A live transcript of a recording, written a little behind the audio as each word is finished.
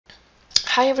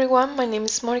Hi everyone, my name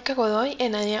is Monica Godoy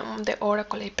and I am on the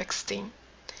Oracle Apex team.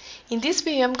 In this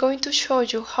video I'm going to show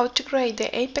you how to create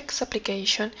the Apex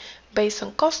application based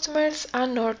on customers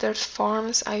and orders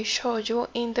forms I showed you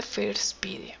in the first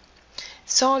video.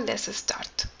 So let's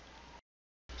start.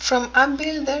 From App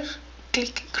Builder,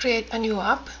 click Create a new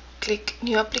app, click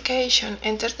New Application,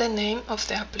 enter the name of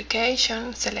the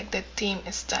application, select the theme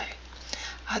style.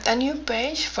 Add a new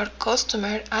page for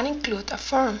customer and include a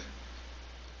form.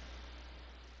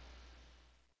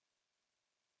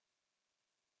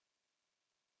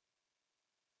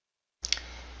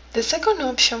 The second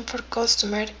option for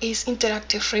customer is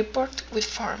interactive report with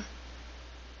form.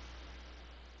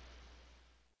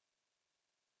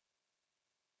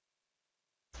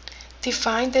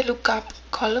 Define the lookup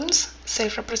columns,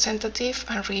 sales representative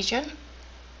and region.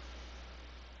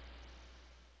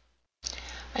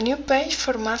 A new page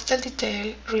for master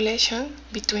detail relation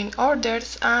between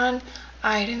orders and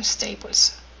items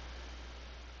tables.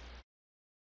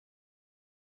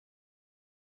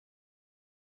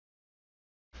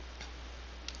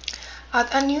 Add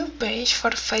a new page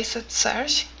for facet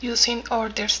search using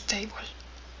orders table.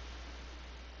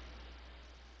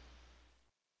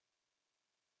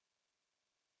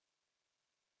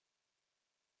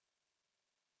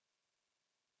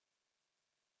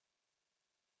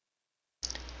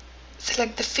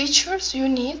 Select the features you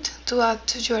need to add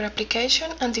to your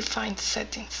application and define the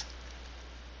settings.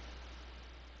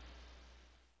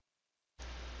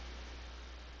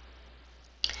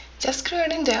 Just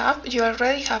creating the app, you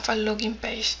already have a login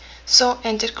page, so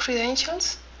enter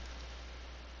credentials.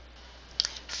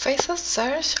 Facet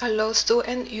search allows to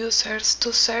end users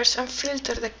to search and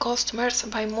filter the customers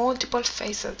by multiple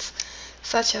facets,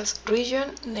 such as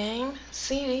region, name,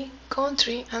 city,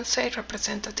 country, and sales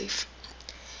representative.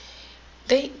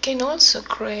 They can also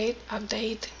create,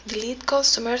 update, delete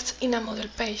customers in a model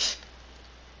page.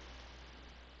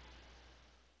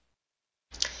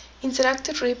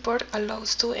 Interactive report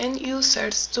allows to end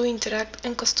users to interact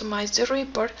and customize the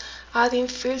report, adding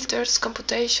filters,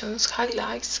 computations,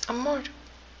 highlights, and more.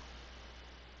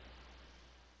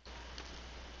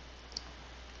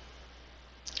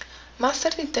 Master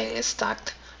Detail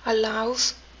Stack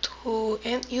allows to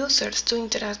end users to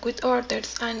interact with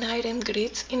orders and item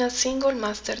grids in a single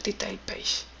master detail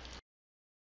page.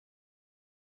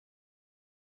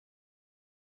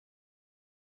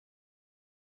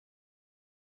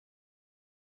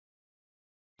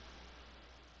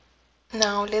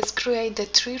 Now let's create the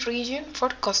tree region for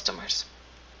customers.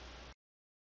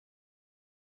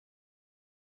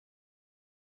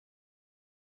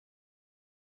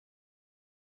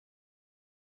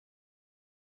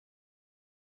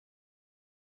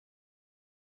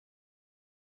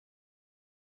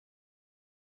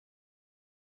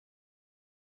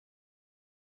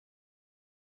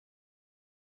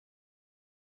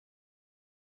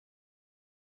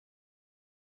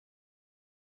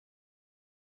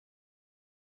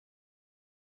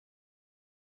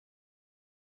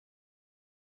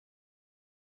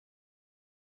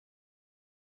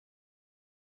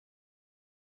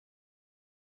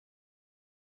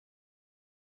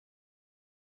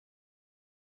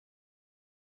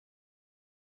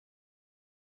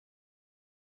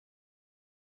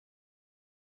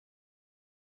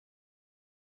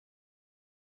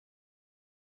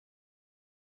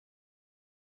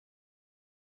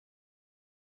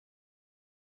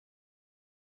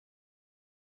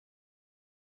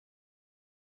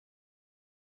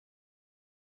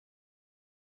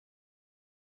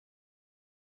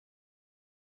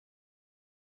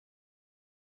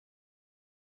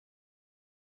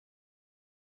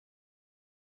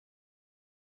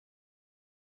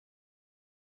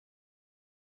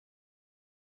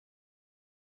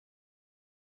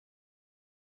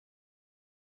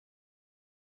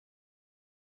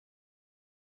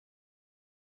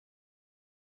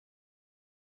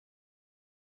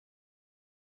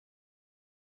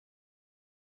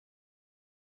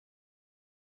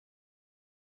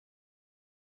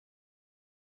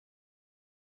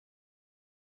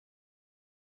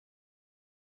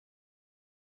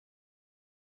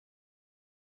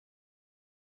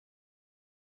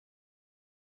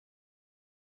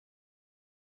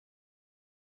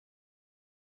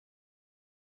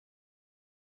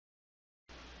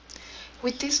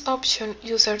 With this option,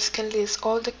 users can list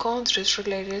all the countries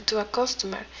related to a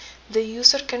customer. The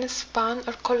user can expand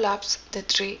or collapse the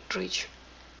tree region.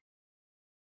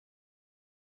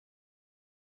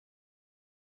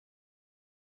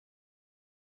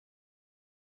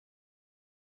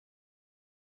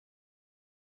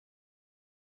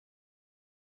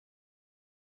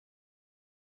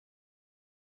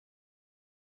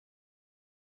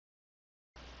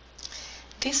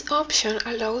 This option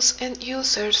allows end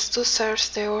users to search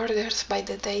the orders by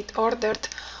the date ordered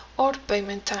or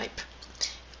payment type.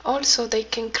 Also, they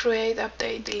can create,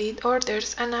 update, delete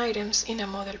orders and items in a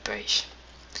model page.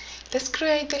 Let's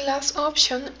create the last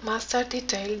option, Master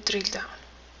Detail Drill Down.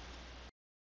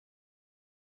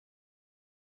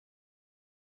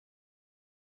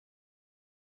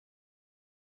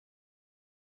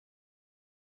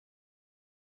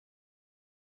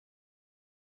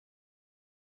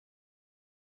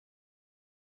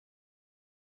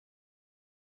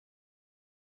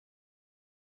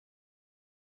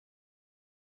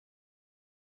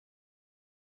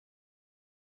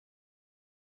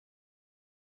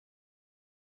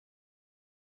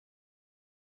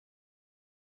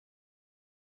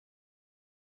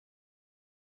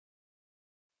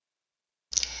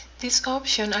 This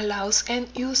option allows end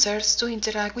users to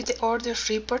interact with the order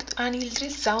report and it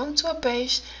drills down to a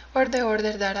page where the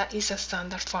order data is a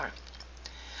standard form.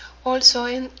 Also,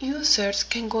 end users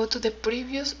can go to the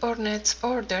previous or next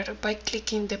order by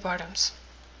clicking the buttons.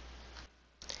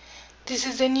 This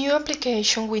is the new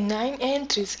application with 9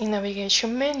 entries in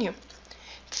navigation menu,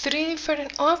 3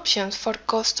 different options for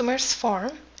customers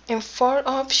form, and 4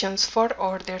 options for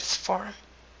orders form.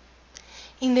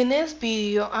 In the next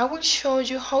video, I will show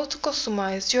you how to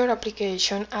customize your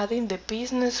application adding the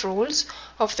business rules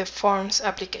of the Forms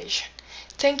application.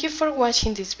 Thank you for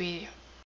watching this video.